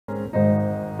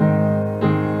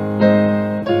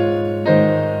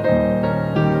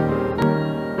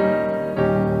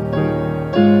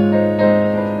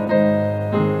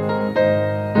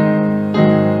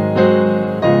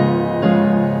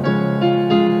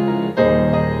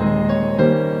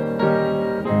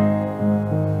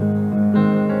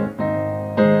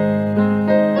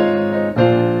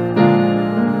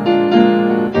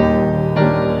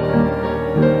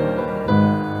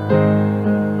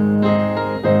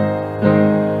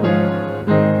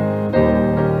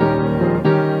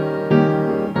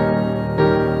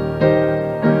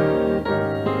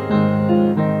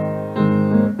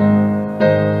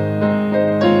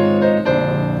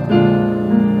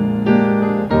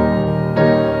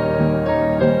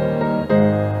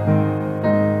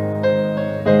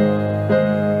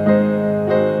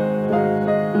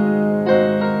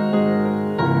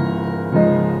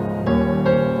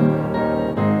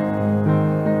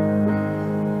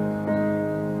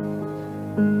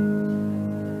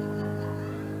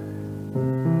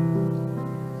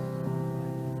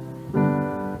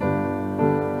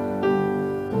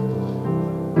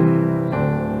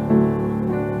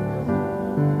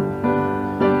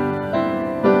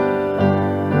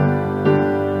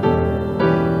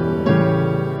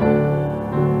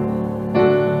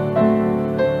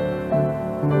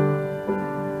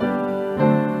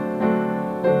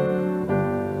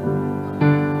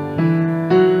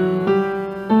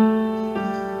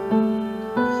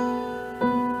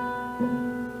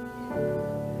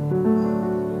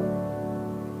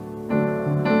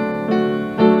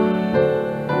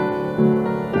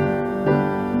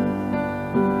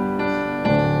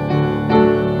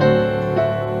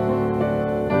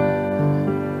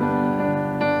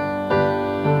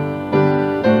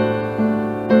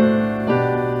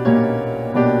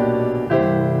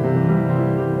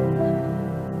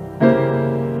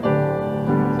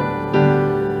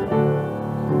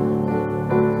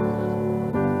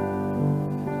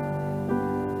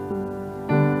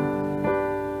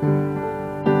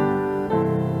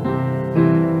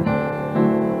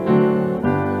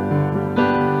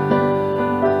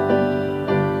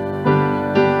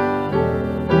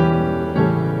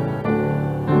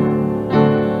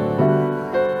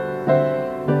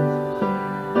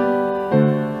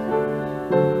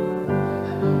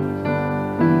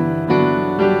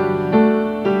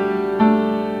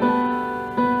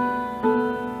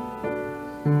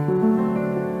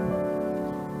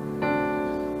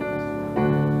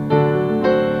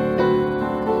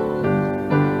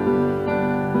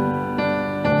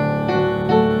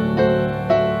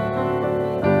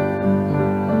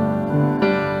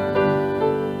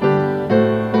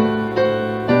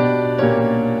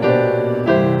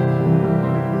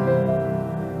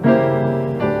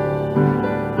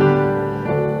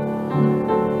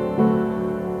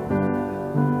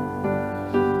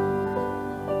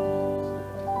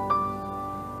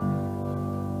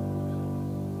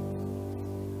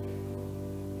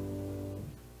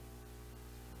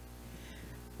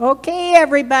Okay,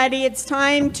 everybody, it's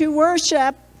time to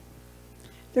worship.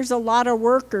 There's a lot of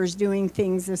workers doing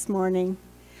things this morning.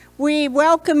 We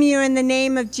welcome you in the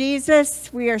name of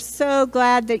Jesus. We are so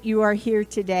glad that you are here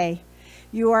today.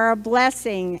 You are a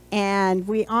blessing, and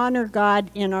we honor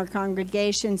God in our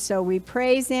congregation, so we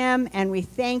praise Him and we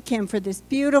thank Him for this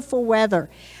beautiful weather.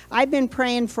 I've been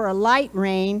praying for a light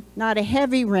rain, not a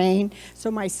heavy rain,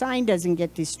 so my sign doesn't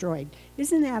get destroyed.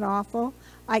 Isn't that awful?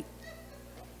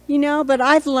 But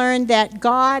I've learned that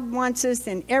God wants us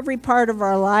in every part of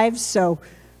our lives, so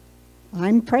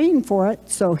I'm praying for it.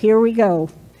 So here we go.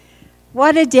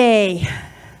 What a day.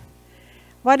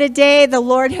 What a day the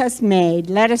Lord has made.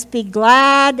 Let us be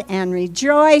glad and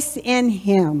rejoice in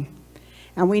Him.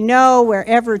 And we know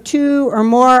wherever two or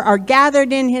more are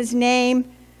gathered in His name,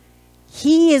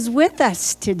 He is with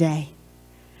us today.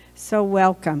 So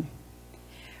welcome.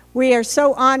 We are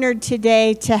so honored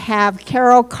today to have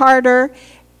Carol Carter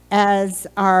as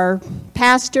our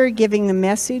pastor giving the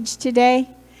message today.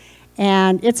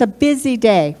 And it's a busy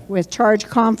day with Charge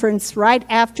Conference right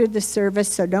after the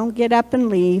service, so don't get up and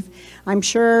leave. I'm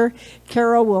sure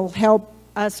Carol will help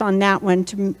us on that one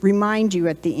to remind you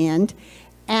at the end.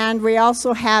 And we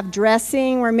also have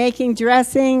dressing. We're making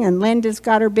dressing, and Linda's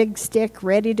got her big stick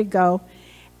ready to go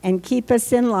and keep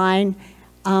us in line.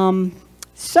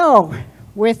 So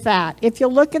with that, if you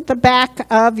look at the back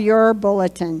of your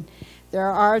bulletin, there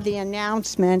are the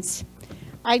announcements.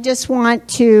 I just want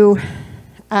to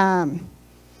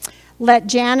let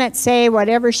Janet say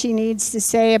whatever she needs to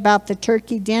say about the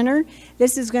turkey dinner.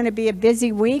 This is going to be a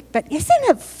busy week, but isn't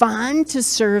it fun to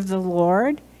serve the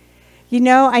Lord?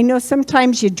 I know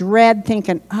sometimes you dread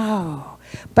thinking, oh,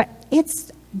 but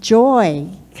it's joy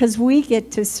because we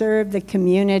get to serve the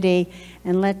community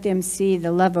and let them see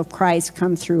the love of Christ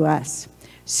come through us.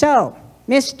 So,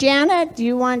 Miss Janet, do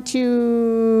you want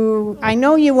to, I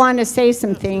know you want to say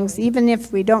some things, even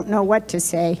if we don't know what to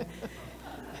say.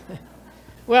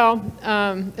 Well,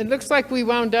 it looks like we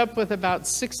wound up with about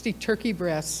 60 turkey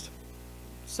breasts.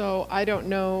 So I don't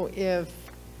know if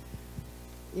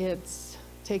it's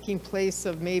taking place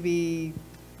of maybe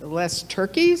less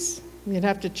turkeys. You'd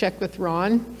have to check with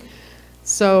Ron.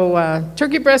 So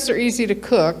turkey breasts are easy to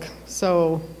cook,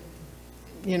 so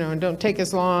don't take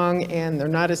as long, and they're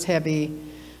not as heavy.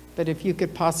 But if you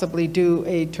could possibly do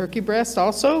a turkey breast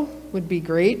also, would be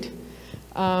great.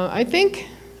 I think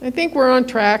we're on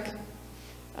track.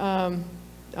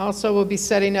 Also, we'll be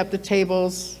setting up the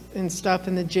tables and stuff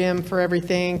in the gym for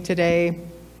everything today.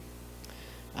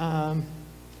 I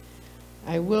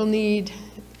will need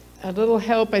a little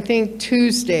help, I think,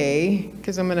 Tuesday,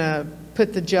 because I'm going to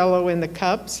put the Jell-O in the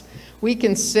cups. We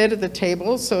can sit at the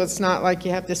table, so it's not like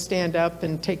you have to stand up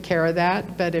and take care of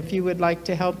that. But if you would like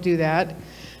to help do that,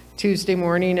 Tuesday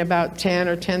morning about 10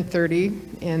 or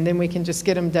 10:30, and then we can just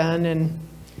get them done and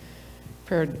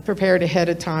prepared ahead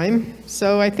of time.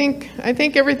 So I think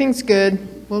everything's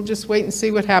good. We'll just wait and see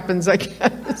what happens, I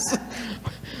guess.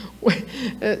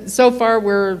 So far,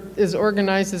 we're as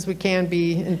organized as we can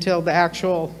be until the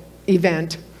actual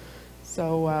event.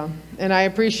 So, and I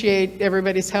appreciate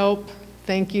everybody's help.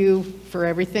 Thank you for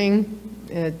everything.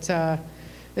 It's a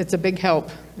big help.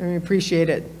 I appreciate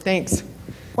it. Thanks.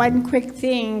 One quick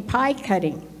thing, pie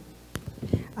cutting.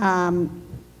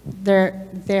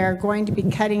 They're going to be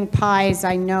cutting pies.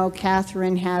 I know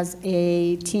Catherine has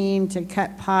a team to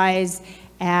cut pies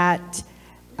at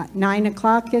 9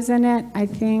 o'clock, isn't it? I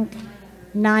think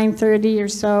 9:30 or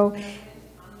so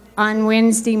on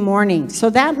Wednesday morning.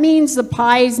 So that means the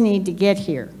pies need to get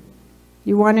here.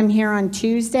 You want them here on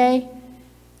Tuesday?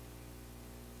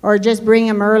 Or just bring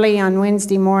them early on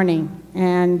Wednesday morning?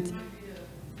 And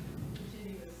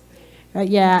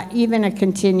yeah, even a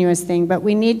continuous thing, but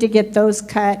we need to get those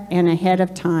cut and ahead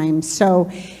of time.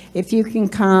 So if you can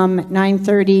come at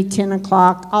 9:30, 10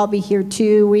 o'clock, I'll be here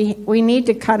too. We need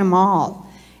to cut them all.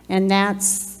 And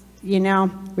that's,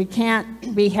 we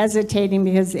can't be hesitating,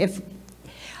 because if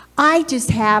I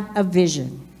just have a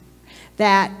vision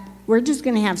that we're just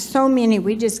going to have so many,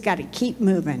 we just got to keep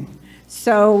moving.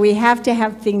 So we have to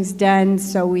have things done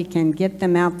so we can get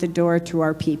them out the door to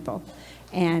our people.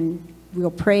 And we'll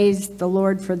praise the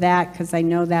Lord for that, because I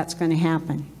know that's going to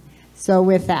happen. So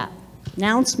with that,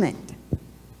 announcement.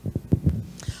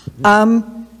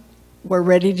 We're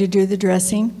ready to do the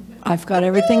dressing. I've got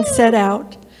everything set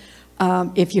out.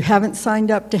 If you haven't signed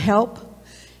up to help,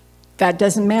 that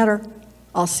doesn't matter.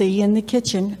 I'll see you in the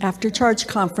kitchen after Charge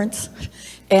Conference,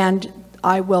 and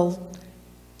I will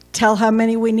tell how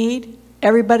many we need.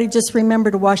 Everybody just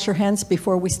remember to wash your hands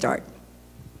before we start.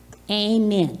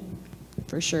 Amen.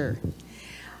 For sure.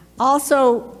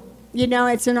 Also, you know,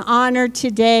 it's an honor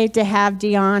today to have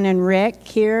Dion and Rick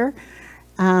here.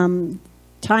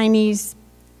 Tiny's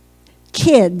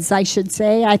kids, I should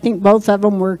say. I think both of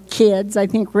them were kids. I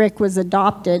think Rick was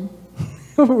adopted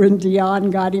when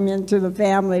Dion got him into the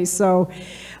family.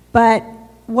 But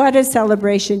what a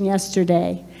celebration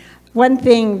yesterday. One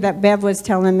thing that Bev was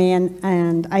telling me,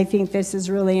 and I think this is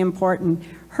really important,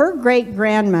 her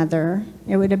great-grandmother,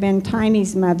 it would have been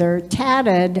Tiny's mother,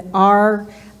 tatted our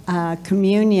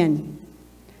communion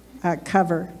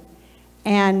cover.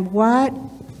 And what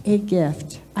a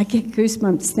gift. I get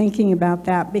goosebumps thinking about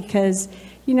that because,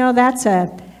 you know, that's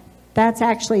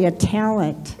actually a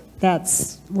talent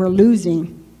we're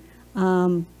losing.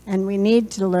 And we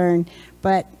need to learn.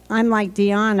 But I'm like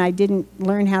Dion, I didn't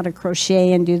learn how to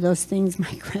crochet and do those things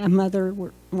my grandmother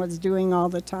was doing all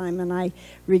the time, and I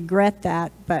regret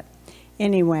that. But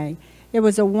anyway, it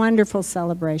was a wonderful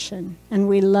celebration, and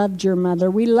we loved your mother.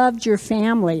 We loved your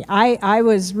family. I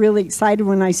was really excited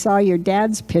when I saw your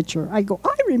dad's picture. I go,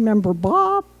 I remember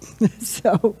Bob.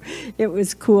 So it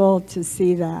was cool to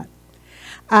see that.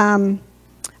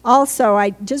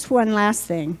 Also, just one last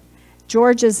thing.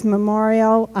 George's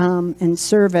memorial and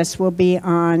service will be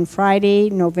on Friday,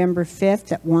 November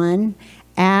 5th at 1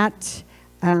 at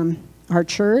our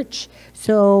church.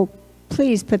 So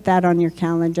please put that on your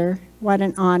calendar. What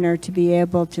an honor to be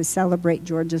able to celebrate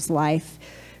George's life,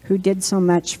 who did so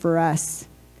much for us.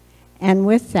 And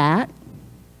with that,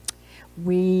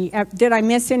 did I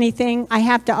miss anything? I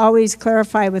have to always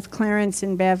clarify with Clarence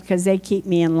and Bev because they keep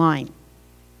me in line.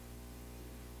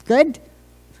 Good?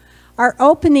 Our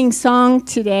opening song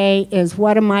today is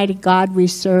What a Mighty God We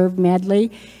Serve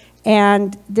medley.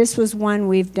 And this was one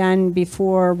we've done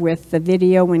before with the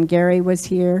video when Gary was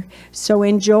here. So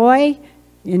enjoy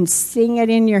and sing it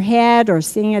in your head or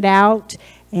sing it out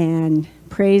and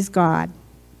praise God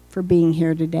for being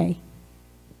here today.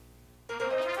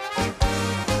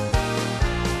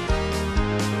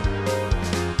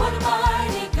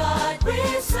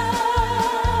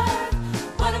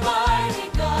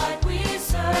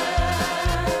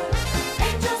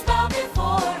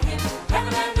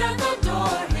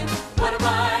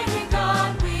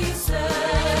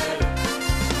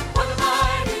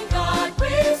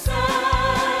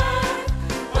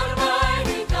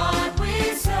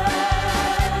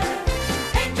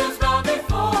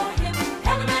 Before him.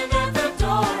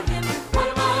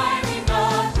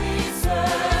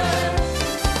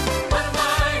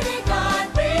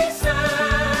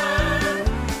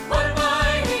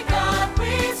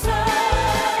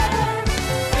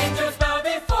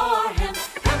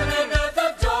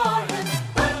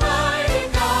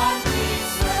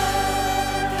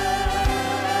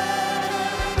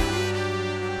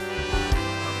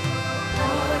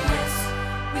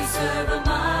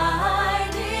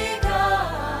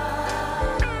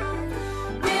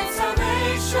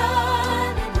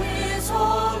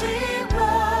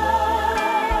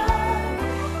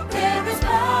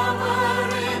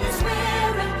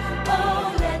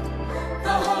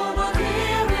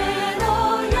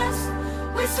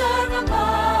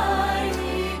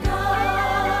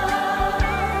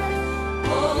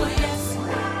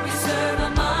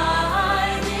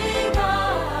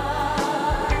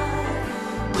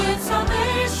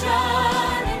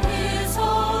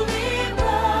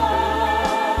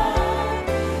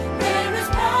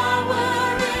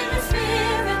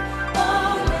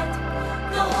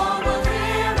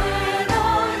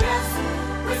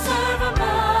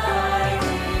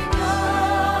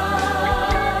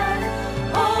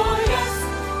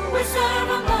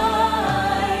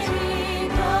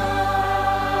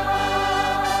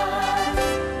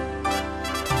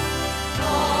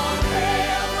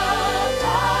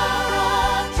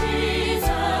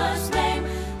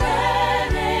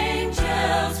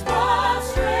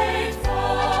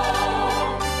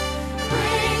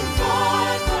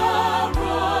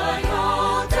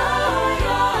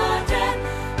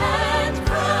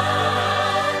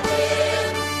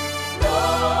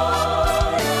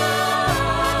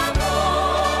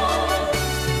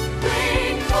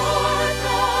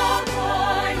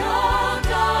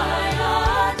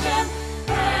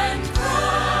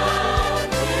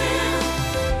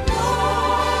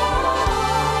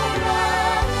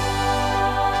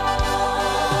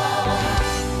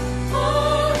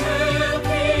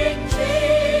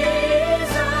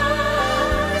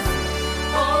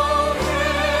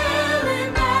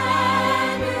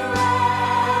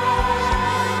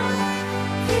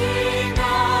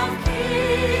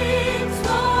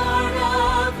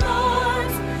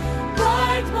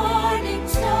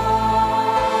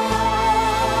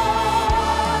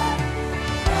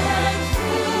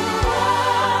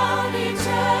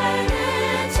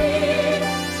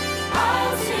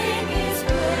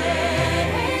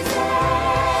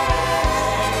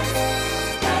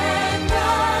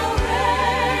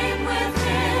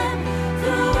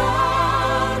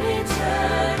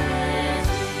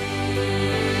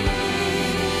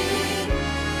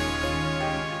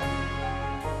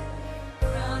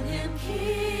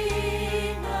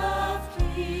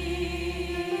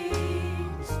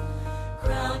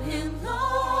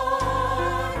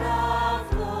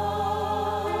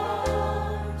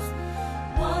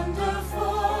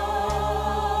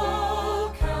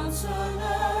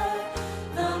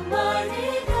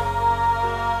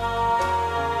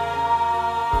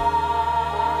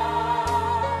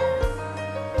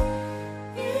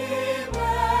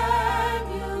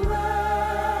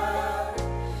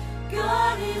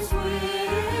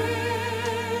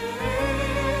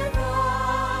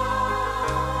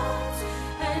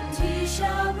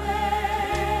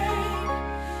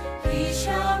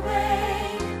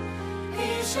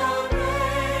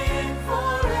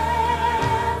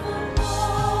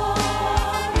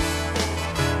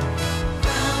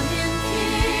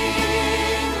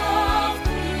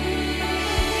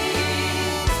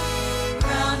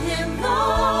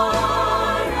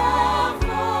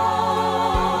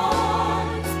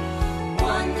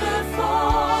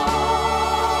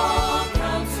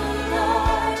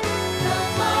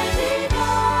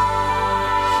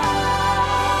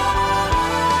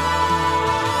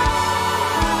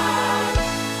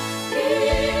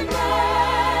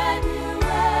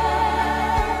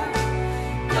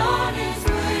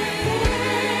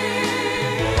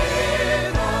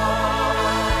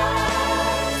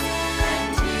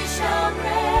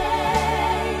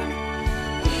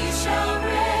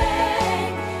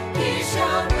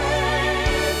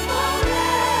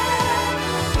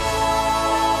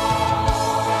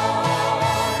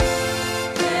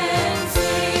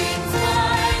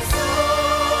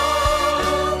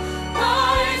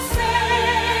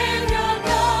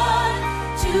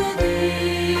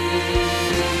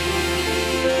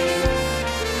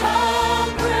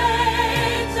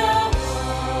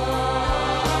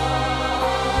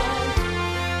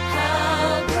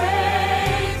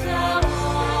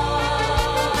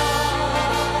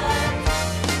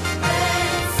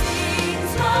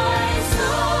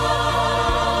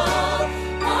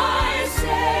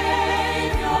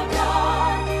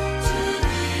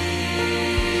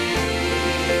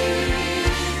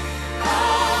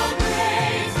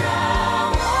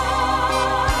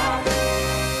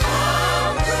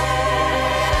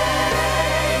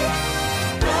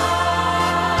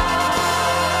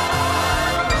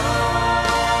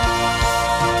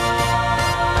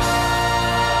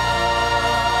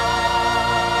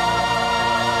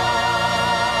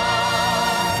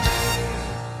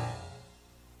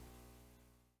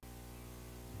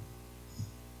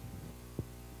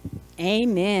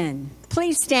 Amen.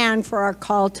 Please stand for our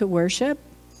call to worship,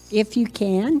 if you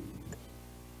can.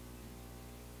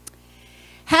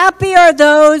 Happy are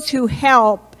those who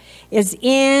help is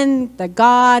in the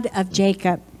God of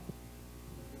Jacob.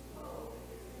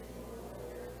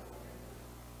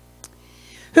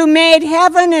 Who made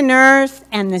heaven and earth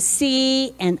and the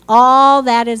sea and all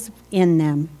that is in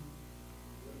them.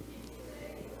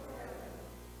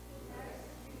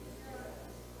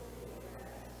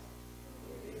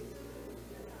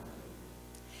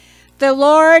 The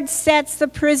Lord sets the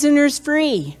prisoners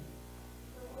free.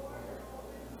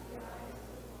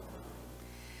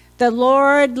 The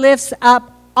Lord lifts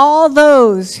up all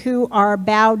those who are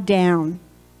bowed down.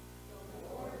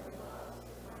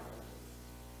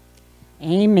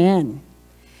 Amen.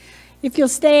 If you'll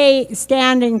stay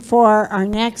standing for our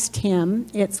next hymn,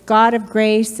 it's God of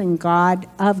Grace and God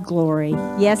of Glory.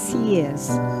 Yes, He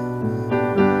is.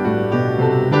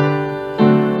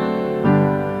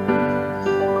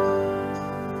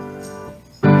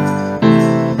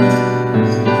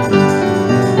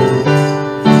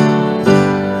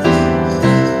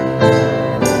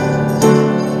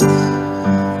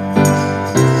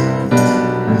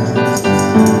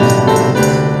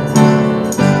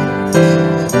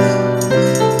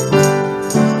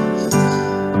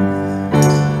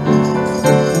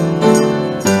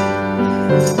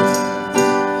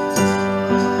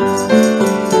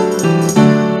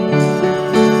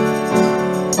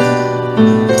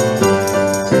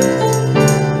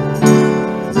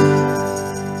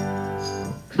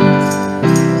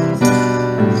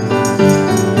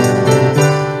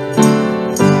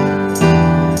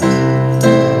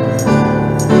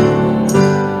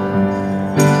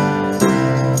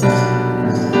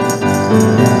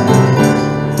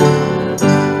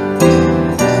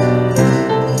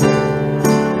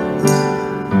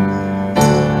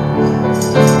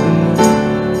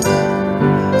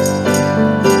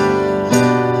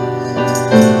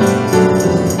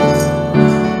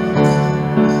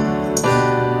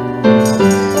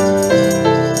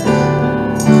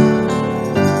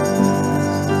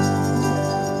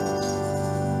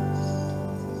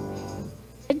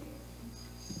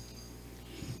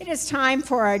 Time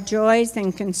for our joys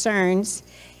and concerns.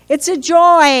 It's a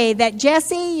joy that,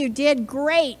 Jesse, you did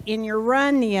great in your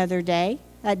run the other day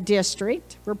at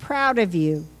District. We're proud of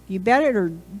you. You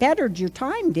bettered your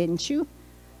time, didn't you?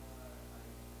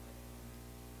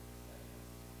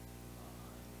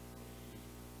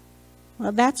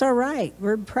 Well, that's all right.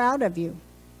 We're proud of you.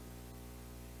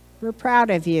 We're proud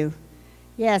of you.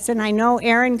 Yes, and I know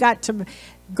Aaron got to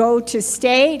go to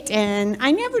state, and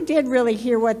I never did really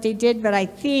hear what they did, but I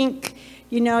think,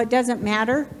 you know, it doesn't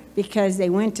matter because they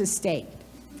went to state.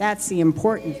 That's the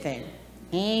important thing.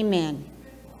 Amen.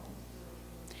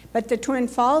 But the Twin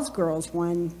Falls girls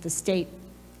won the state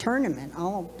tournament.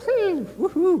 Oh,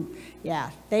 woohoo.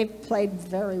 Yeah, they played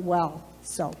very well.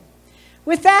 So,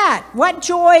 with that, what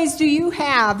joys do you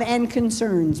have and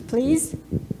concerns, please?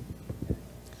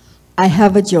 I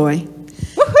have a joy.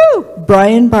 Woohoo!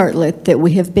 Brian Bartlett, that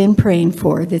we have been praying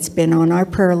for, that's been on our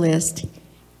prayer list,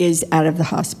 is out of the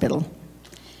hospital.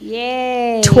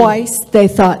 Yay! Twice they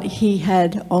thought he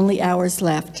had only hours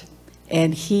left,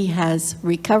 and he has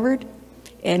recovered,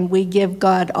 and we give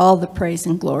God all the praise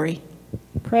and glory.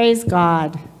 Praise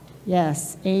God.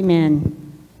 Yes, amen.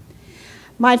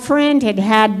 My friend had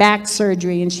had back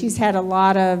surgery, and she's had a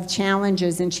lot of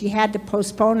challenges, and she had to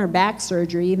postpone her back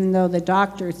surgery, even though the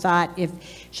doctor thought if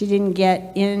she didn't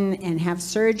get in and have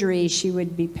surgery, she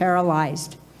would be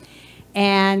paralyzed.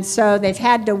 And so they've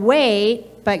had to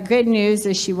wait, but good news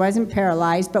is she wasn't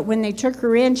paralyzed. But when they took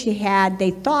her in,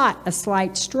 they thought, a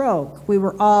slight stroke. We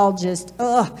were all just,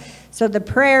 ugh. So the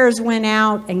prayers went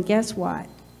out, and guess what?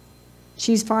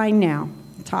 She's fine now,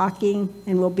 talking,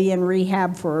 and will be in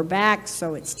rehab for her back,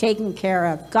 so it's taken care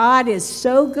of. God is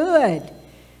so good.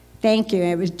 Thank you.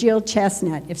 It was Jill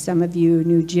Chestnut, if some of you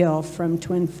knew Jill from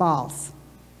Twin Falls.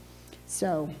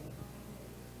 So,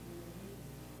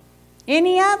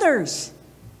 any others?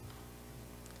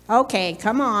 Okay,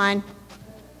 come on.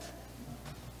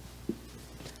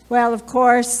 Well, of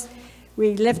course,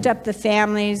 we lift up the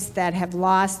families that have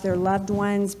lost their loved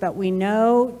ones, but we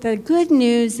know the good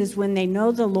news is when they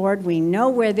know the Lord, we know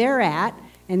where they're at,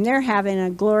 and they're having a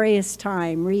glorious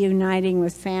time reuniting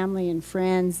with family and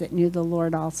friends that knew the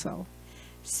Lord also.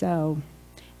 So,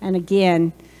 and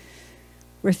again,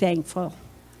 we're thankful.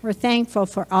 We're thankful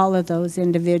for all of those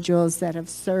individuals that have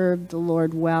served the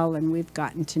Lord well and we've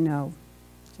gotten to know.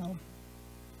 So,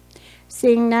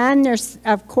 seeing none, there's,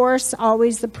 of course,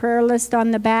 always the prayer list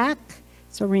on the back.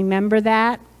 So remember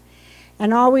that.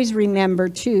 And always remember,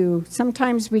 too,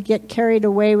 sometimes we get carried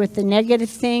away with the negative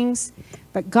things,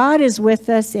 but God is with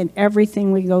us in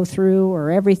everything we go through or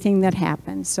everything that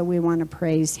happens. So we want to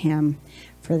praise him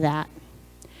for that.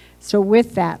 So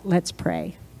with that, let's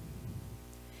pray.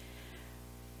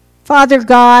 Father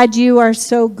God, you are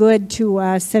so good to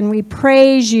us, and we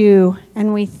praise you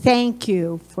and we thank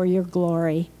you for your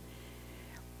glory.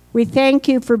 We thank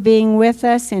you for being with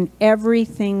us in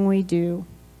everything we do.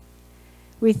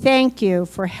 We thank you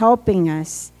for helping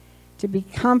us to be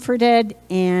comforted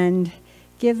and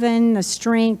given the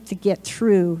strength to get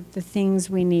through the things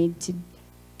we need to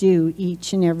do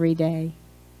each and every day.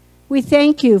 We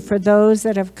thank you for those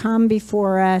that have come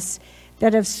before us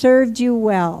that have served you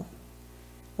well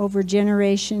over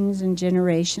generations and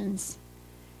generations,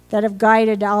 that have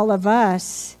guided all of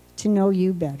us to know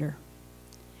you better.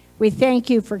 We thank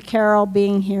you for Carol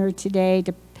being here today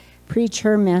to preach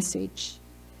her message,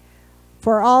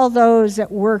 for all those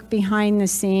that work behind the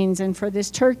scenes, and for this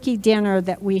turkey dinner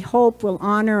that we hope will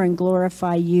honor and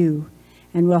glorify you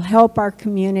and will help our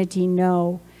community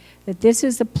know that this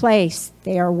is a place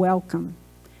they are welcome,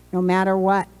 no matter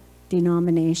what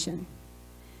denomination.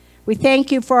 We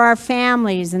thank you for our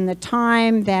families and the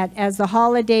time that as the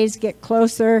holidays get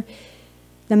closer,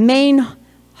 the main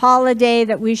holiday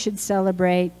that we should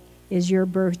celebrate is your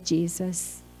birth,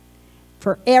 Jesus,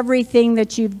 for everything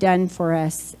that you've done for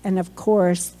us, and of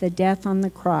course, the death on the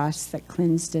cross that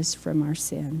cleansed us from our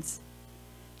sins,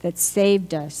 that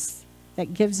saved us,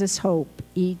 that gives us hope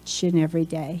each and every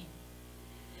day.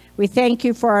 We thank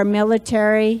you for our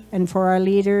military and for our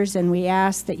leaders, and we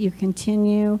ask that you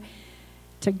continue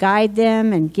to guide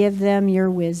them and give them your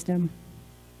wisdom.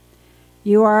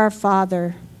 You are our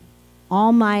Father,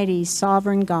 Almighty,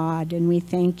 Sovereign God, and we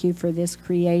thank you for this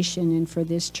creation and for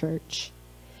this church.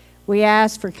 We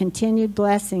ask for continued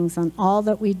blessings on all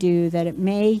that we do, that it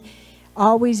may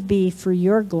always be for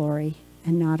your glory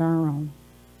and not our own.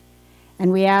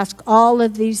 And we ask all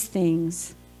of these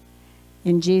things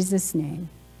in Jesus' name.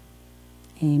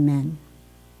 Amen.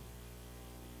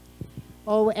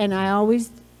 Oh, and I always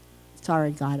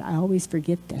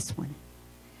forget this one.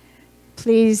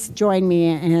 Please join me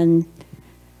in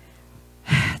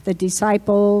the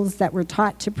disciples that were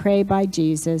taught to pray by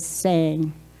Jesus,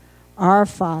 saying, Our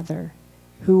Father,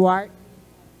 who art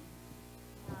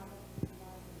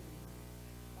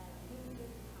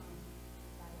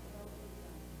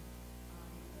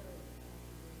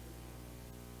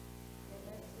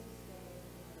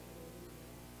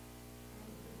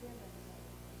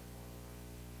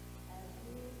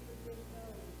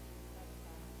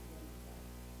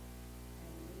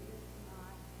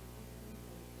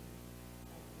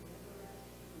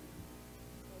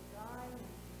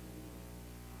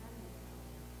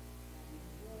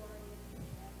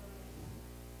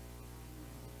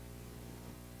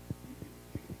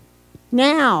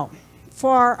Now,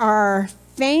 for our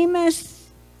famous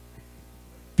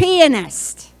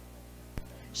pianist,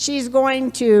 she's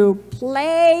going to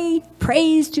play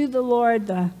Praise to the Lord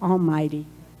the Almighty.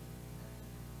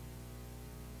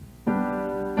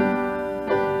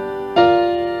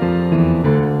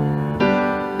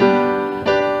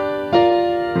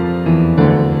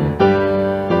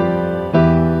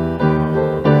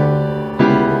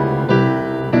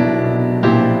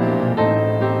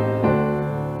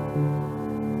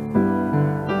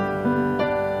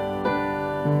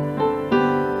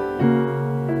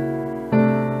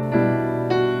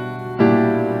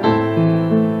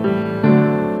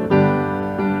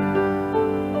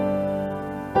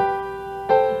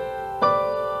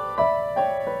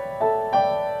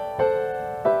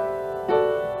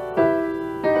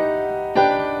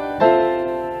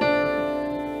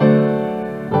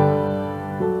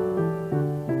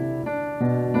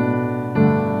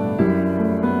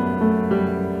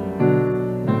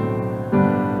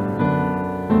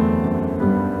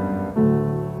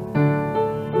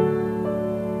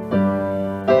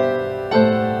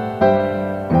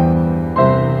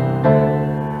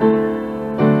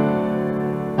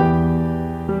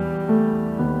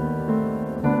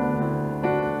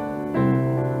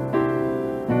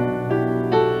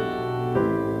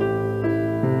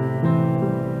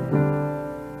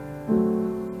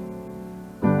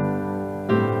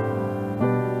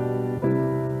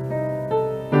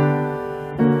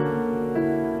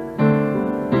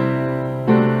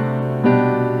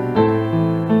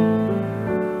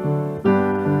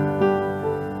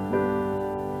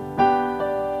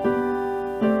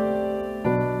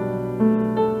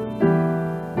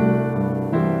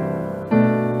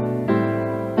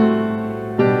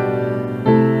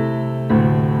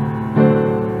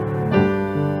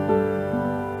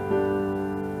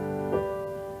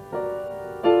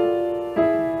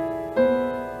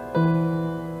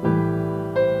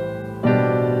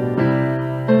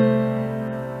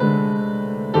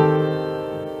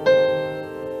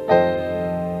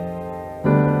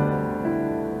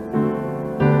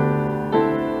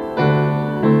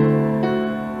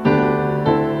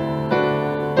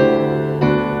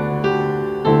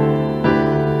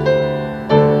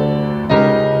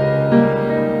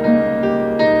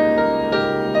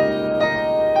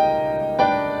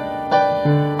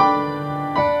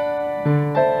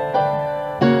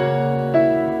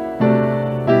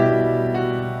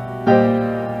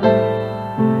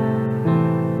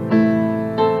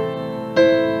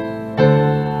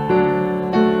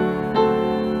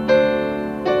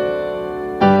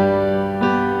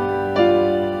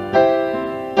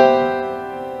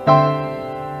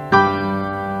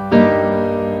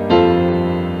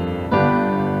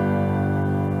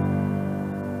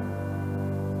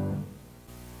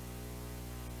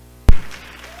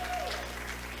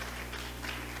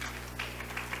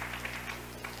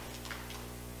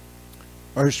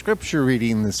 Our scripture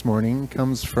reading this morning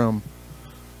comes from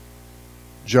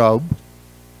Job,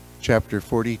 chapter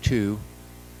 42,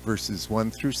 verses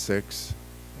 1 through 6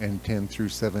 and 10 through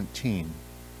 17,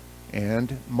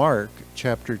 and Mark,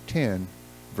 chapter 10,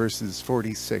 verses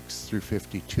 46 through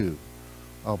 52.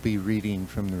 I'll be reading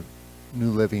from the New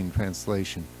Living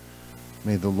Translation.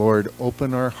 May the Lord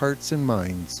open our hearts and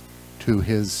minds to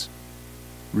his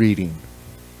reading.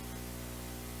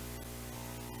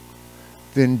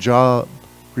 Then Job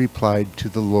replied to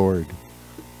the Lord,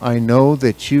 I know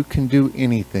that you can do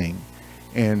anything,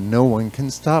 and no one can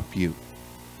stop you.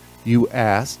 You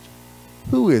asked,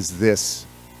 who is this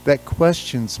that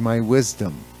questions my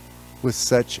wisdom with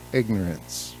such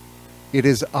ignorance? It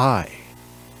is I,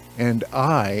 and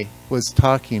I was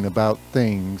talking about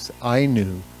things I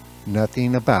knew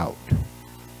nothing about,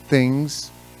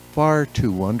 things far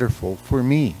too wonderful for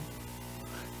me.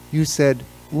 You said,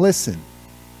 listen,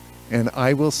 and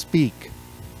I will speak.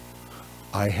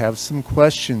 I have some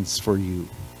questions for you,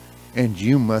 and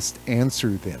you must answer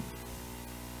them.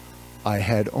 I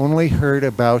had only heard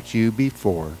about you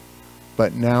before,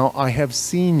 but now I have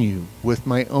seen you with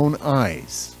my own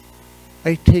eyes.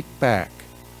 I take back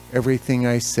everything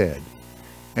I said,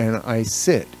 and I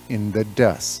sit in the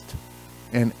dust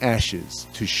and ashes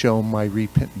to show my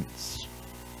repentance.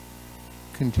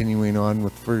 Continuing on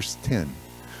with verse 10.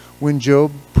 When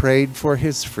Job prayed for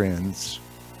his friends,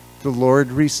 the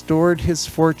Lord restored his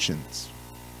fortunes.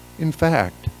 In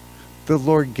fact, the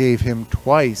Lord gave him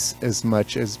twice as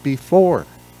much as before.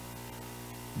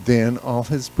 Then all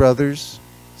his brothers,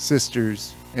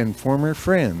 sisters, and former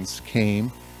friends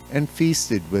came and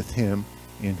feasted with him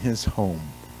in his home.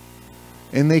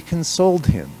 And they consoled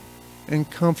him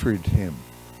and comforted him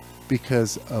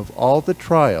because of all the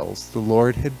trials the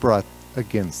Lord had brought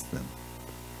against them.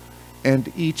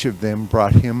 And each of them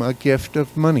brought him a gift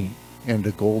of money and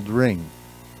a gold ring.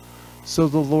 So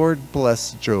the Lord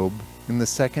blessed Job in the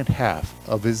second half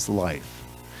of his life,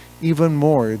 even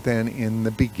more than in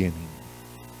the beginning.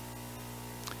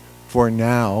 For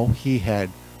now he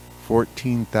had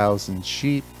 14,000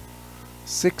 sheep,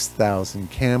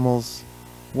 6,000 camels,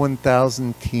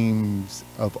 1,000 teams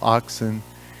of oxen,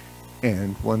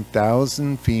 and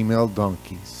 1,000 female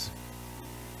donkeys.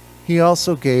 He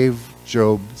also gave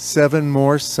Job 7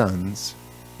 more sons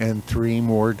and 3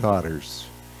 more daughters.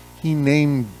 He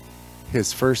named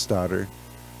his first daughter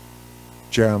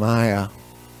Jeremiah,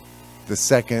 the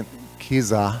second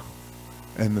Kizah,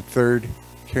 and the third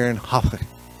Karen-Happuch.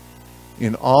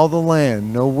 In all the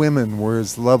land no women were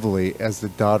as lovely as the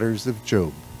daughters of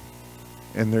Job,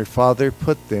 and their father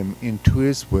put them into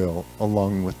his will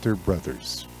along with their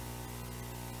brothers.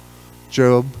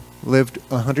 Job lived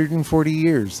 140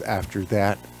 years after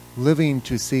that, living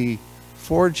to see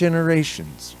 4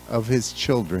 generations of his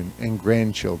children and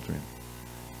grandchildren.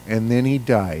 And then he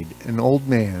died, an old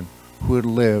man who had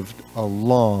lived a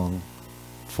long,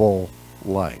 full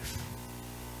life.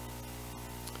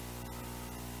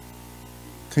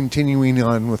 Continuing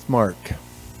on with Mark.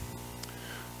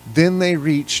 Then they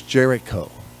reached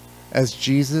Jericho. As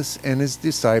Jesus and his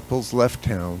disciples left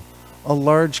town, a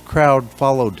large crowd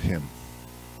followed him.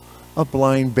 A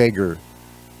blind beggar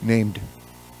named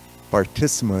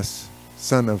Bartimaeus,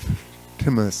 son of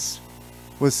Timaeus,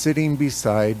 was sitting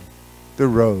beside the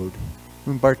road.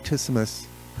 When Bartimaeus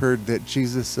heard that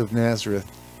Jesus of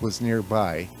Nazareth was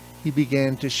nearby, he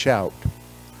began to shout,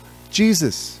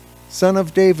 Jesus, son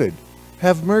of David,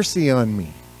 have mercy on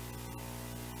me.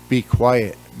 Be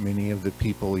quiet, many of the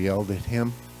people yelled at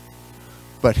him.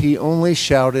 But he only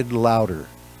shouted louder,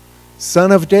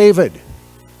 Son of David,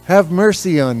 have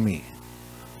mercy on me.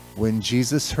 When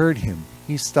Jesus heard him,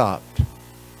 he stopped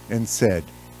and said,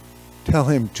 Tell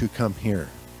him to come here.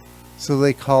 So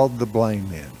they called the blind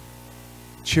man.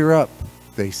 Cheer up,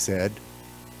 they said.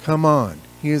 Come on,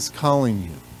 he is calling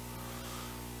you.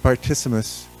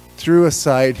 Bartimaeus threw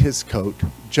aside his coat,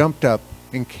 jumped up,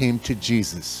 and came to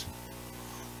Jesus.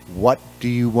 What do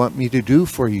you want me to do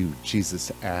for you?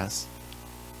 Jesus asked.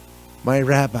 My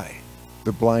rabbi,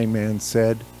 the blind man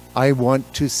said, I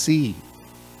want to see.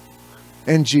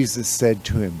 And Jesus said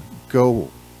to him, Go,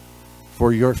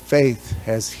 for your faith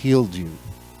has healed you.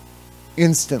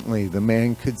 Instantly the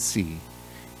man could see,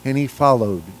 and he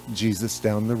followed Jesus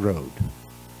down the road.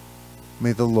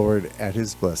 May the Lord add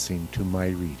his blessing to my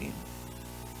reading.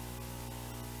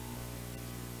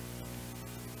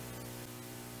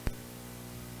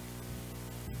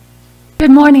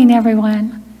 Good morning,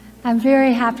 everyone. I'm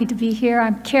very happy to be here.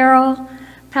 I'm Carol,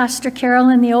 Pastor Carol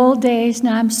in the old days.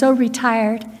 Now I'm so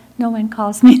retired, no one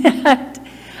calls me that.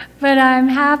 But I'm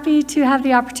happy to have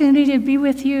the opportunity to be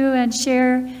with you and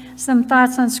share some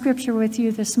thoughts on Scripture with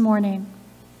you this morning.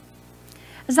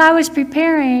 as I was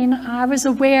preparing, I was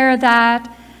aware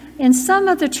that in some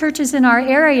of the churches in our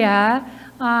area,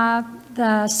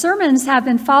 the sermons have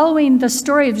been following the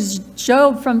story of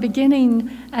Job from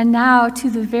beginning and now to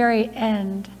the very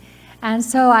end. And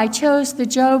so I chose the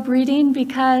Job reading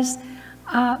because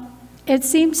it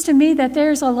seems to me that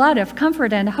there's a lot of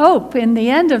comfort and hope in the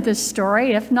end of this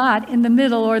story, if not in the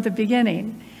middle or the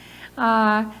beginning.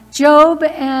 Job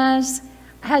has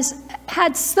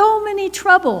had so many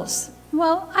troubles.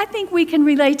 Well, I think we can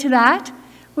relate to that.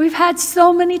 We've had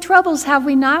so many troubles, have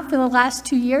we not, for the last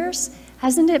 2 years?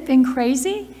 Hasn't it been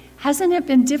crazy? Hasn't it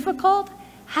been difficult?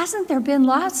 Hasn't there been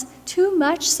lots? Too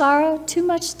much sorrow, too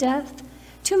much death,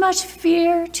 too much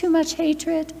fear, too much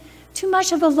hatred, too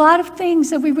much of a lot of things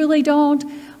that we really don't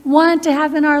want to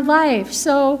have in our life.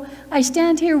 So I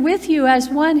stand here with you as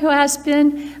one who has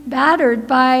been battered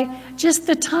by just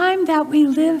the time that we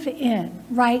live in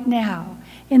right now,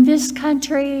 in this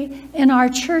country, in our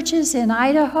churches in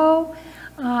Idaho.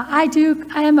 I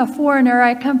am a foreigner.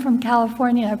 I come from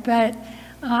California, but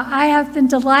I have been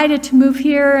delighted to move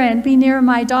here and be near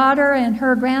my daughter and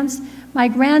my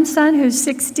grandson, who's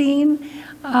 16.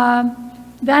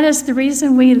 That is the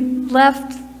reason we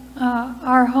left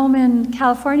our home in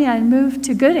California and moved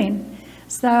to Gooding.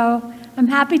 So I'm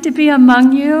happy to be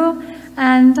among you,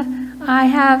 and I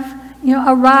have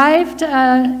arrived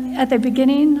at the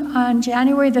beginning on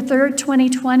January the 3rd,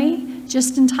 2020,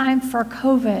 just in time for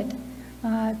COVID,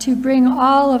 to bring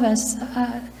all of us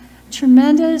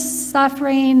tremendous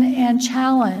suffering and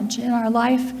challenge in our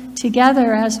life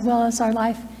together, as well as our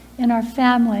life in our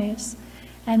families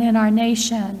and in our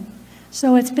nation.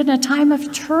 So it's been a time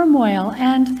of turmoil,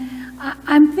 and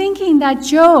I'm thinking that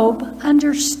Job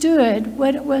understood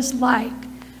what it was like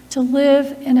to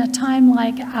live in a time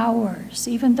like ours,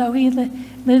 even though he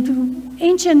lived in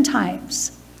ancient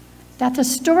times. That the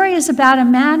story is about a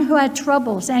man who had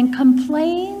troubles and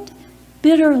complained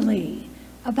bitterly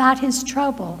about his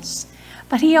troubles.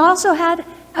 But he also had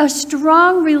a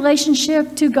strong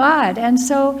relationship to God, and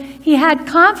so he had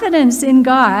confidence in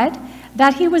God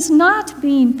that he was not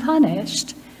being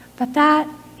punished, but that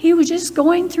he was just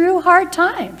going through hard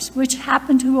times, which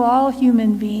happen to all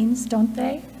human beings, don't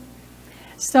they?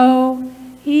 So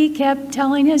he kept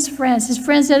telling his friends. His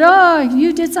friends said, "Oh,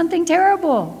 you did something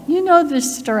terrible. You know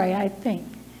this story, I think."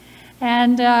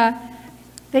 And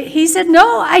he said,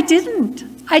 "No, I didn't.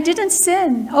 I didn't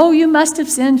sin." "Oh, you must have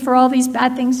sinned for all these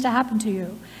bad things to happen to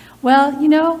you." Well,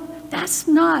 that's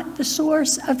not the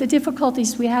source of the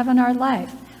difficulties we have in our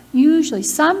life. Usually,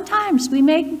 sometimes we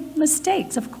make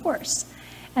mistakes, of course,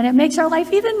 and it makes our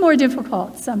life even more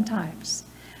difficult sometimes.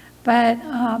 But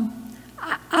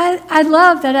I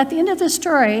love that at the end of the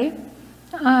story,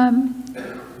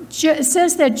 it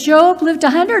says that Job lived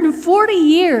 140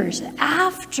 years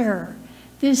after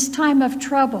this time of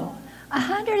trouble.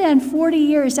 140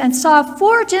 years, and saw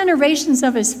 4 generations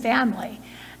of his family.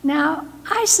 Now,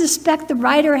 I suspect the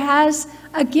writer has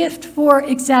a gift for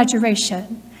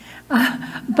exaggeration.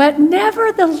 But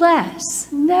nevertheless,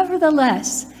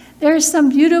 there's some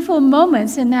beautiful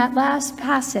moments in that last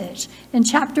passage in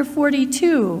chapter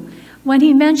 42 when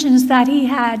he mentions that he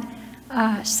had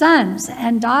sons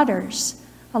and daughters.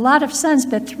 A lot of sons,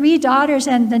 but 3 daughters,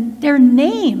 and they're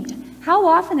named. How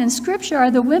often in Scripture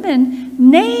are the women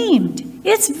named?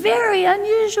 It's very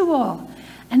unusual.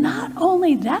 And not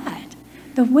only that,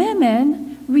 the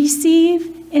women receive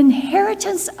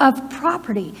inheritance of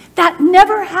property. That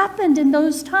never happened in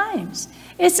those times.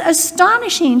 It's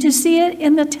astonishing to see it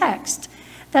in the text,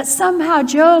 that somehow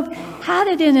Job had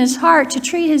it in his heart to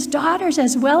treat his daughters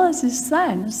as well as his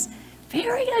sons.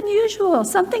 Very unusual,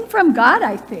 something from God,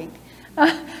 I think.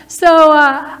 So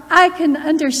I can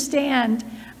understand.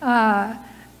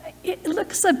 It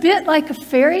looks a bit like a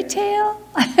fairy tale.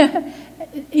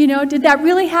 Did that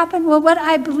really happen? Well, what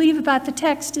I believe about the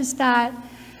text is that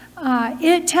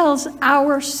it tells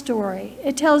our story.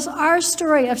 It tells our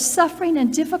story of suffering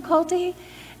and difficulty,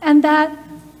 and that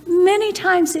many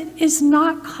times it is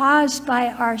not caused by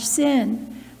our sin,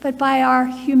 but by our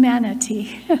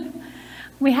humanity.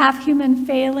 We have human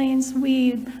failings.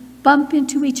 We bump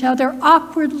into each other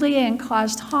awkwardly and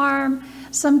cause harm.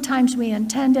 Sometimes we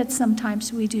intend it,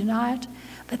 sometimes we do not.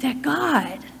 But that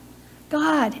God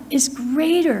is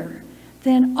greater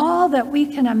than all that we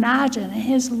can imagine. And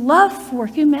his love for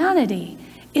humanity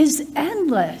is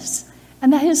endless.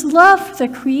 And that his love for the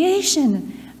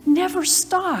creation never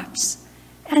stops.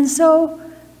 And so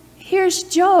here's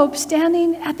Job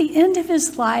standing at the end of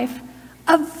his life,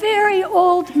 a very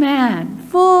old man,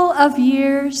 full of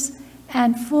years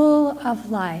and full of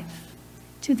life,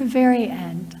 to the very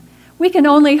end. We can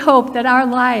only hope that our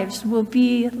lives will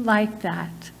be like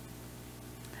that.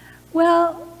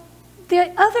 Well,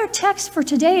 the other text for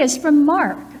today is from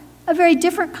Mark, a very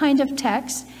different kind of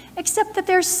text, except that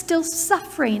there's still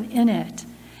suffering in it.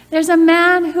 There's a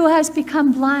man who has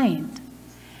become blind,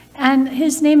 and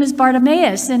his name is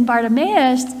Bartimaeus, and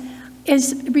Bartimaeus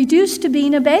is reduced to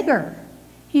being a beggar.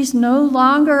 He's no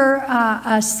longer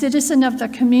a citizen of the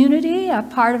community, a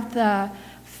part of the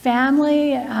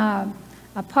family, a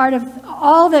part of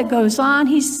all that goes on.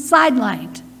 He's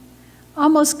sidelined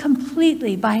almost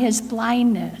completely by his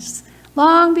blindness,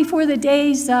 long before the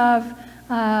days of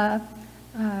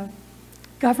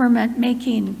government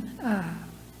making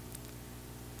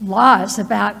laws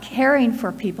about caring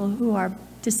for people who are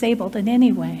disabled in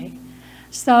any way.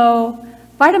 So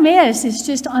Bartimaeus is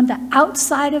just on the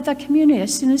outside of the community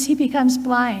as soon as he becomes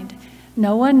blind.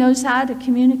 No one knows how to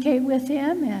communicate with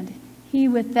him and he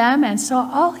with them, and so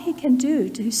all he can do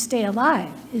to stay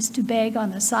alive is to beg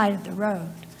on the side of the road.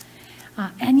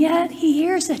 And yet he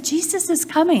hears that Jesus is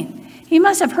coming. He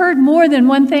must have heard more than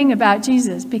one thing about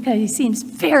Jesus because he seems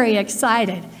very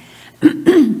excited.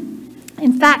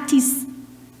 In fact, he's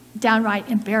downright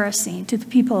embarrassing to the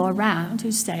people around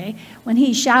who say, when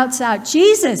he shouts out,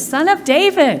 "Jesus, Son of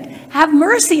David, have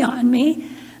mercy on me,"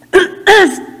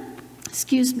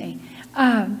 excuse me,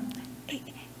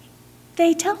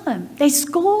 they tell him, they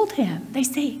scold him, they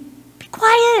say, "Be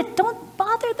quiet, don't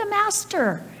bother the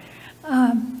master."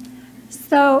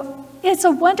 So it's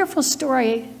a wonderful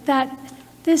story that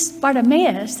this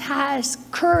Bartimaeus has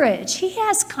courage. He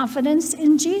has confidence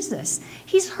in Jesus.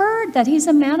 He's heard that he's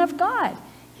a man of God.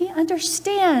 He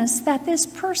understands that this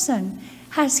person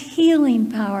has healing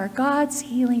power, God's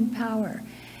healing power.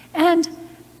 And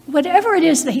whatever it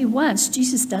is that he wants,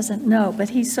 Jesus doesn't know, but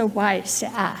he's so wise to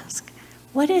ask,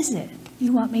 "What is it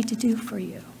you want me to do for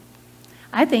you?"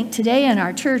 I think today in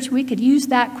our church, we could use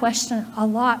that question a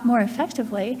lot more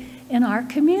effectively in our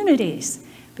communities,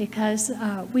 because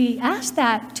we ask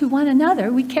that to one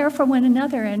another. We care for one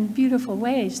another in beautiful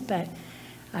ways, but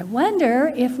I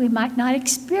wonder if we might not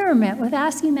experiment with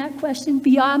asking that question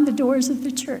beyond the doors of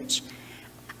the church.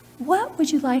 What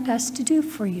would you like us to do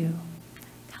for you?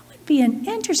 That would be an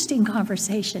interesting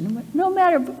conversation. No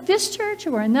matter this church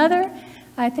or another,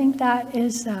 I think that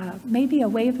is maybe a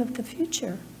wave of the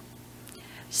future.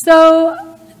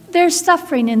 So there's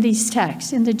suffering in these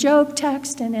texts, in the Job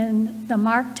text and in the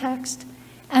Mark text,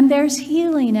 and there's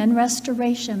healing and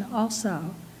restoration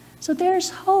also. So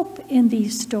there's hope in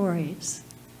these stories.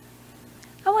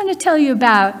 I want to tell you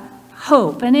about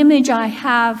hope, an image I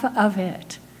have of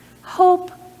it.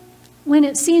 Hope when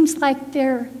it seems like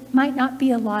there might not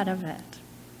be a lot of it.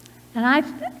 And I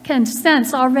can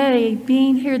sense already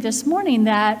being here this morning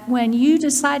that when you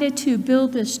decided to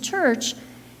build this church,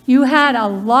 you had a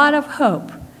lot of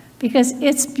hope because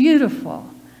it's beautiful.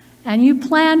 And you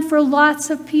planned for lots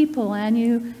of people and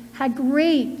you had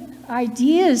great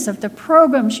ideas of the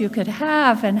programs you could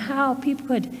have and how people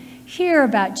could hear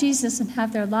about Jesus and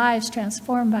have their lives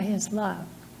transformed by his love.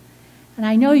 And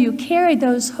I know you carry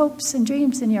those hopes and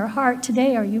dreams in your heart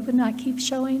today, or you would not keep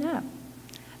showing up.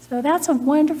 So that's a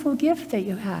wonderful gift that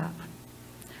you have.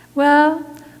 Well,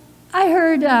 I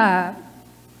heard a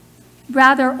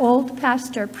rather old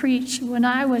pastor preach when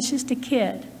I was just a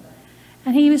kid.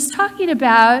 And he was talking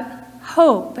about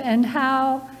hope and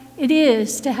how it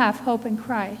is to have hope in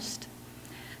Christ.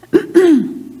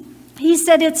 He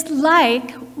said it's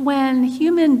like when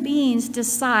human beings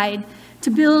decide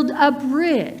to build a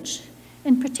bridge.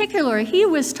 In particular, he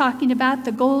was talking about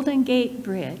the Golden Gate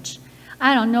Bridge.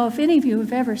 I don't know if any of you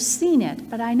have ever seen it,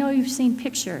 but I know you've seen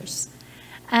pictures.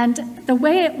 And the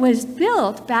way it was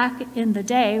built back in the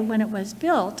day when it was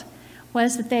built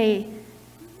was that they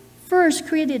first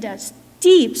created a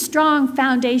deep, strong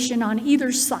foundation on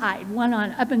either side, one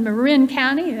up in Marin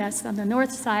County, that's on the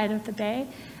north side of the bay,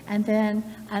 and then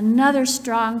another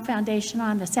strong foundation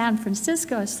on the San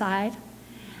Francisco side.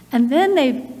 And then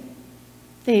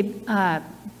they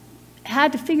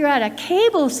had to figure out a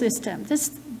cable system. This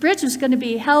bridge was going to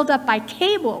be held up by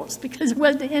cables because it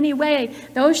wasn't any way.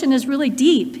 The ocean is really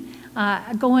deep,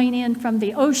 going in from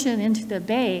the ocean into the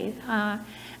bay.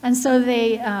 And so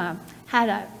they had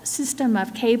a system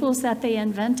of cables that they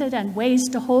invented and ways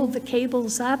to hold the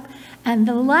cables up. And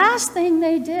the last thing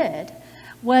they did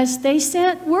was they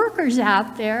sent workers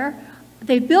out there.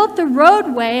 They built the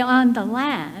roadway on the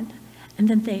land, and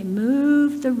then they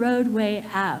moved the roadway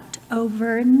out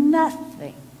over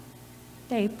nothing.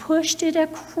 They pushed it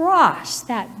across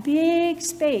that big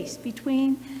space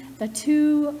between the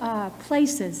two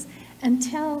places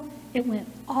until it went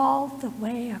all the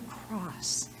way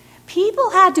across.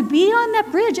 People had to be on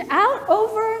that bridge out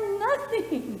over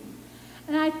nothing.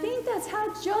 And I think that's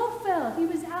how Job felt. He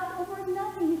was out over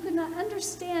nothing. He could not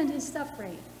understand his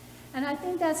suffering. And I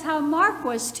think that's how Mark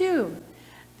was too.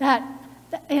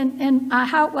 And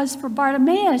how it was for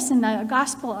Bartimaeus in the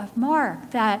Gospel of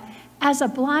Mark, that as a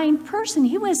blind person,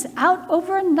 he was out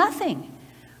over nothing.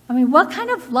 I mean, what kind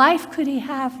of life could he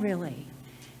have, really?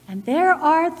 And there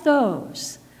are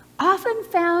those, often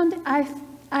found,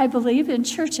 I believe, in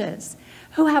churches,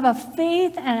 who have a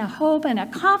faith and a hope and a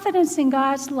confidence in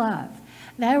God's love.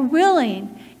 They're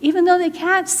willing, even though they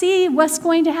can't see what's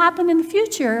going to happen in the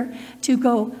future, to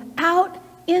go out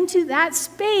into that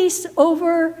space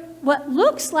over what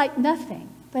looks like nothing,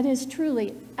 but is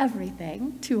truly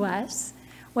everything to us,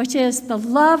 which is the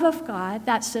love of God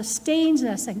that sustains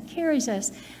us and carries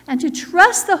us, and to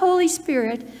trust the Holy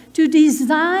Spirit to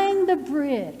design the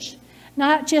bridge,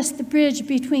 not just the bridge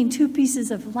between two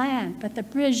pieces of land, but the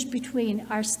bridge between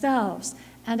ourselves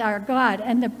and our God,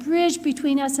 and the bridge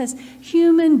between us as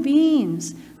human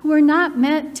beings who are not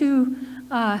meant to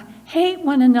hate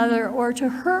one another or to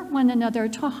hurt one another,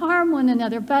 to harm one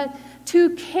another, but to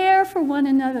care for one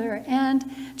another and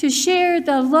to share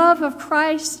the love of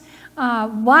Christ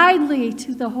widely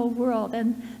to the whole world.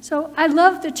 And so I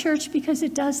love the church because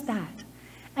it does that.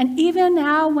 And even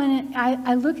now when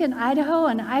I look in Idaho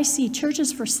and I see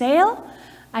churches for sale,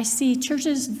 I see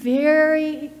churches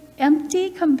very empty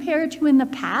compared to in the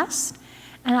past.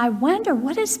 And I wonder,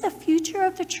 what is the future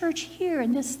of the church here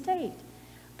in this state?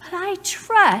 But I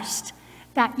trust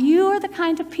that you are the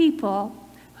kind of people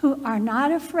who are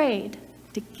not afraid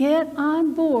to get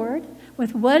on board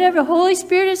with whatever the Holy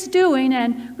Spirit is doing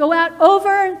and go out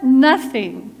over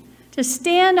nothing, to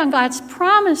stand on God's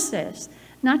promises,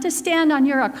 not to stand on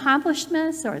your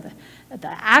accomplishments or the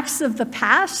acts of the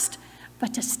past,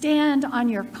 but to stand on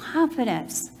your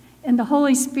confidence in the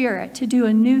Holy Spirit to do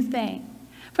a new thing.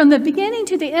 From the beginning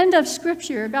to the end of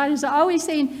Scripture, God is always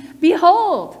saying,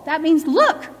 behold. That means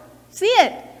look, see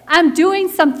it. I'm doing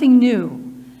something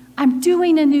new. I'm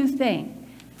doing a new thing.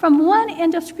 From one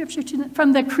end of Scripture,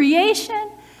 from the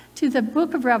creation to the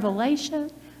book of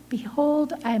Revelation,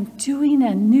 behold, I am doing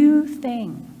a new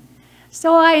thing.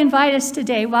 So I invite us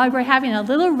today, while we're having a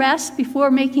little rest before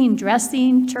making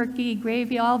dressing, turkey,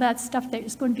 gravy, all that stuff that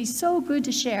is going to be so good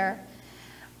to share,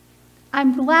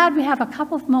 I'm glad we have a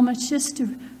couple of moments just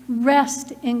to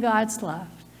rest in God's love,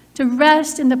 to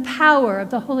rest in the power of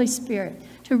the Holy Spirit,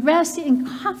 to rest in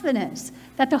confidence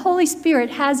that the Holy Spirit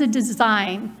has a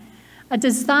design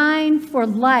for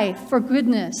life, for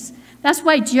goodness. That's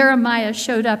why Jeremiah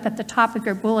showed up at the top of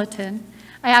your bulletin.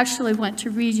 I actually want to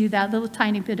read you that little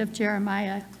tiny bit of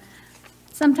Jeremiah.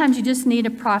 Sometimes you just need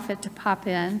a prophet to pop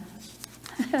in.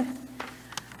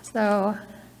 So,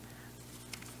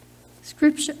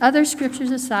 other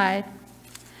scriptures aside,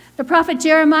 the prophet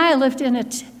Jeremiah lived in a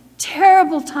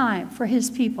terrible time for his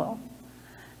people.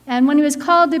 And when he was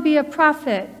called to be a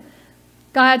prophet,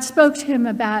 God spoke to him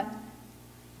about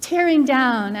tearing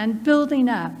down and building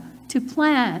up, to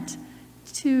plant,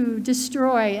 to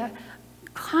destroy,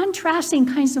 contrasting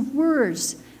kinds of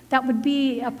words that would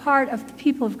be a part of the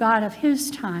people of God of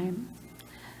his time.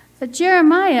 But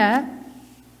Jeremiah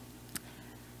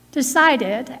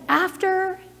decided,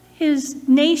 after his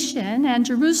nation and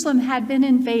Jerusalem had been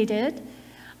invaded,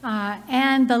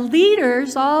 and the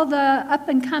leaders, all the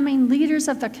up-and-coming leaders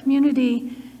of the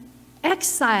community,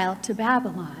 exiled to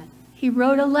Babylon, he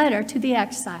wrote a letter to the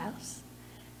exiles.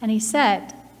 And he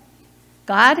said,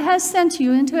 God has sent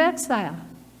you into exile.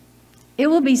 It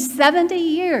will be 70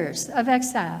 years of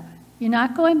exile. You're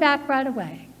not going back right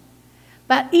away.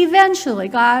 But eventually,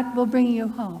 God will bring you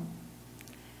home.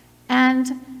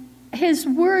 And his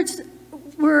words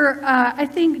were, I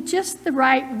think, just the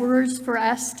right words for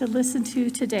us to listen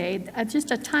to today. Just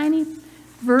a tiny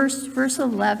verse, verse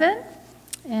 11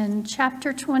 in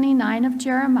chapter 29 of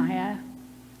Jeremiah.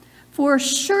 For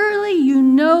surely you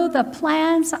know the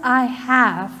plans I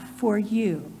have for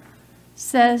you,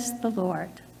 says the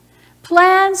Lord.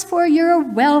 Plans for your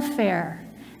welfare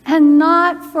and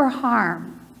not for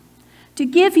harm, to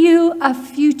give you a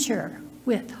future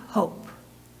with hope.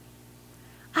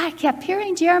 I kept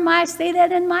hearing Jeremiah say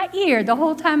that in my ear the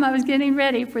whole time I was getting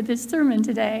ready for this sermon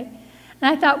today.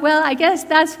 And I thought, well, I guess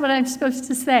that's what I'm supposed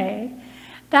to say.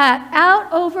 That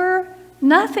out over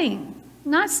nothing,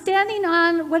 not standing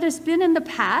on what has been in the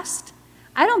past.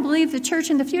 I don't believe the church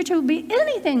in the future will be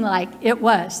anything like it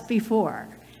was before.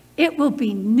 It will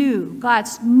be new,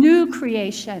 God's new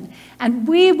creation, and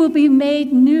we will be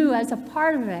made new as a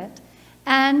part of it.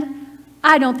 And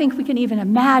I don't think we can even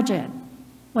imagine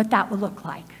what that will look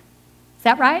like. Is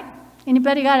that right?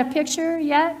 Anybody got a picture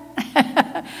yet?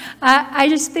 I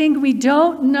just think we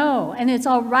don't know, and it's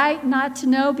all right not to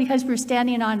know because we're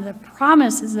standing on the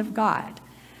promises of God.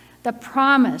 The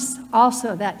promise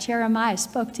also that Jeremiah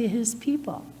spoke to his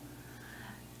people.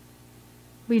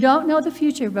 We don't know the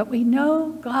future, but we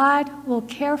know God will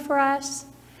care for us.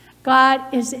 God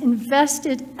has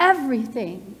invested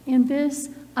everything in this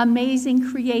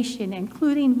amazing creation,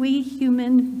 including we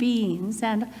human beings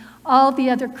and all the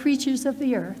other creatures of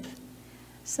the earth.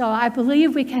 So I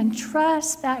believe we can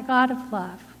trust that God of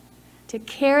love to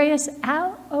carry us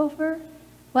out over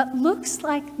what looks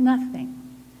like nothing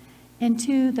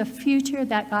into the future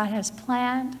that God has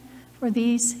planned for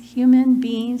these human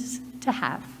beings to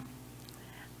have.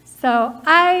 So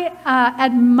I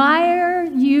admire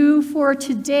you for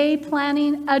today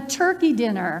planning a turkey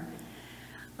dinner.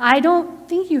 I don't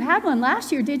think you had one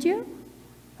last year, did you?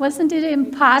 Wasn't it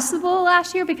impossible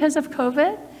last year because of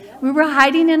COVID? We were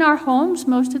hiding in our homes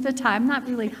most of the time, not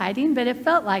really hiding, but it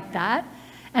felt like that,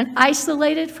 and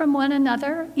isolated from one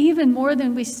another, even more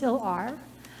than we still are.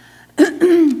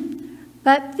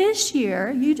 But this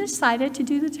year, you decided to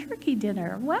do the turkey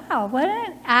dinner. Wow, what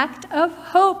an act of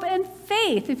hope and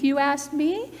faith. If you ask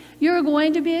me, you're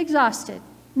going to be exhausted.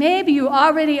 Maybe you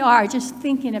already are just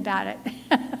thinking about it.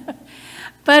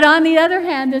 But on the other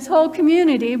hand, this whole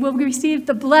community will receive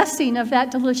the blessing of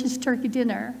that delicious turkey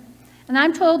dinner. And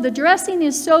I'm told the dressing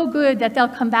is so good that they'll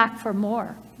come back for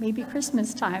more, maybe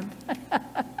Christmas time.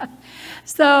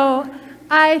 So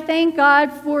I thank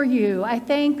God for you. I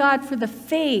thank God for the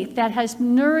faith that has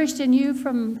nourished in you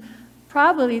from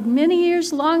probably many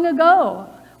years long ago.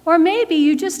 Or maybe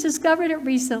you just discovered it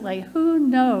recently. Who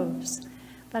knows?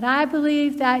 But I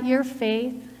believe that your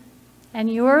faith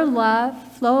and your love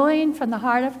flowing from the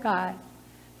heart of God,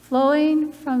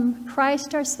 flowing from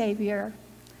Christ our Savior,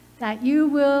 that you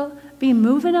will be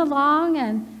moving along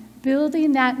and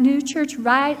building that new church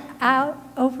right out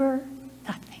over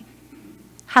nothing.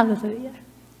 Hallelujah.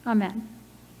 Amen.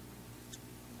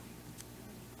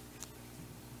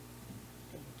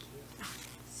 Thank you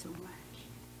so much.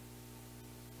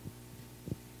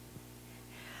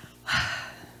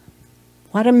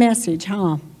 What a message,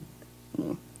 huh?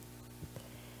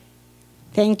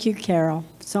 Thank you, Carol,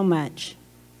 so much.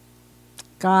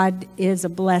 God is a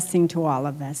blessing to all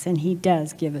of us, and he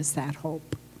does give us that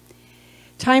hope.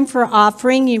 Time for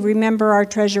offering. You remember our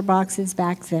treasure box is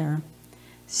back there.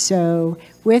 So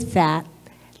with that,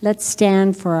 let's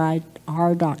stand for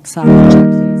our doxology,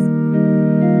 please.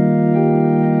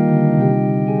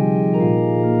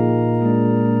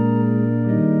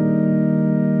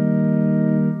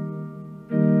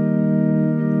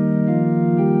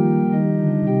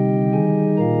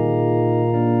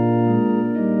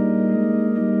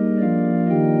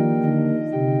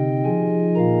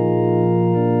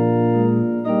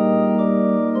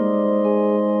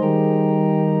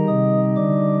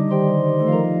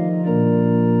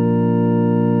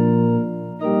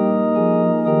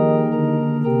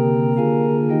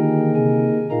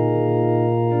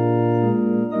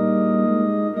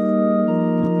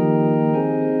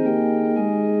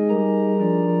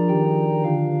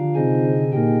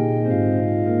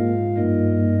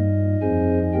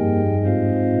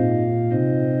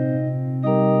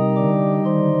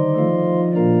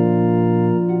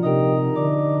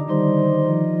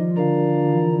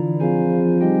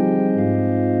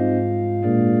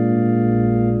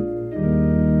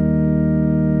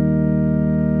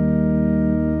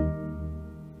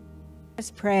 Let's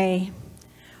pray.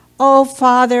 O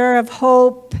Father of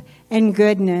hope and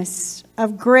goodness,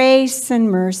 of grace and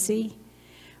mercy,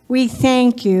 we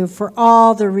thank you for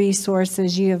all the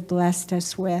resources you have blessed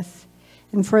us with,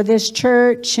 and for this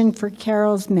church and for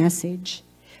Carol's message,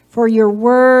 for your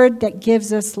word that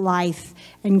gives us life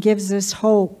and gives us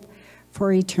hope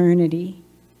for eternity.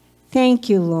 Thank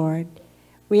you, Lord.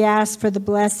 We ask for the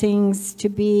blessings to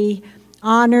be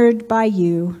honored by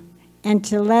you and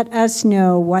to let us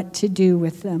know what to do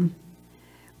with them.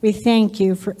 We thank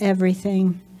you for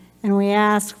everything, and we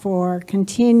ask for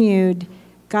continued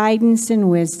guidance and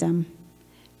wisdom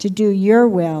to do your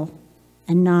will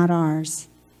and not ours.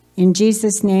 In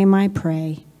Jesus' name I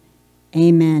pray,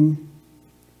 amen.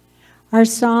 Our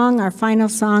song, our final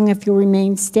song, if you'll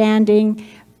remain standing,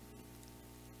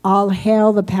 All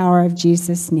Hail the Power of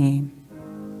Jesus' Name.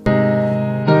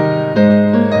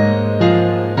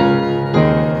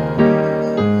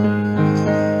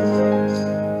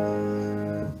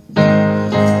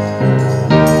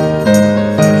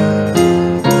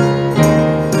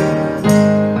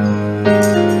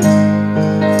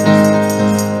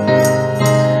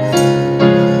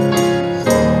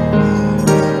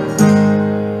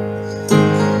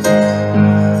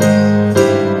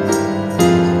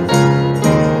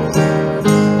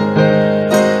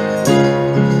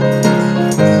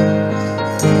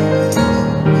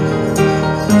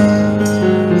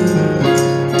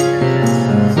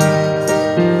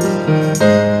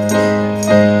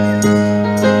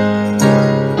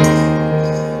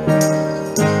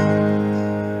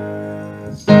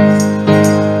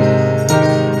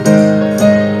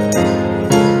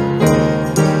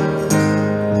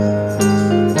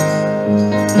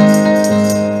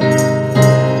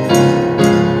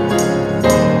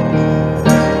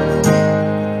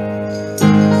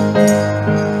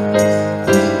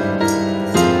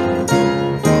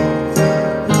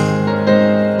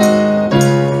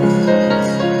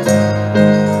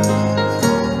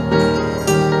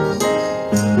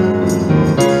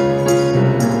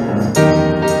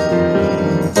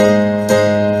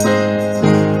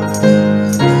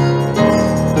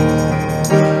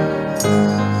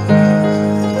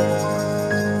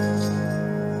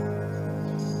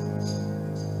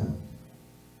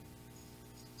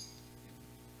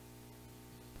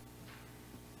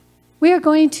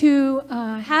 going to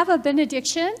have a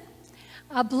benediction,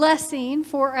 a blessing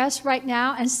for us right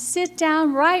now, and sit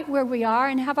down right where we are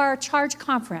and have our charge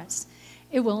conference.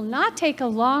 It will not take a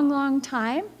long, long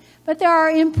time, but there are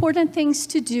important things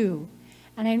to do.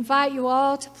 And I invite you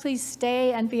all to please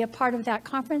stay and be a part of that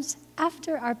conference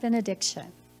after our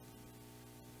benediction.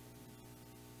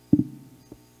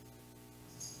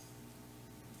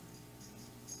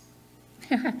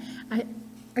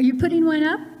 Are you putting one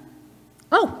up?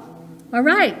 Oh, all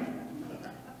right.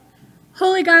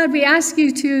 Holy God, we ask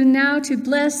you to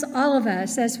bless all of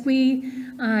us as we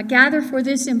gather for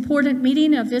this important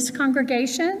meeting of this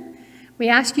congregation. We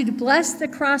ask you to bless the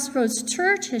Crossroads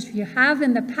Church as you have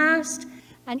in the past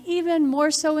and even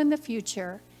more so in the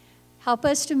future. Help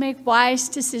us to make wise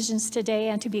decisions today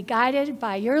and to be guided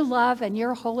by your love and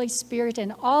your Holy Spirit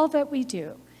in all that we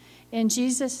do. In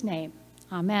Jesus' name,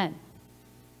 amen.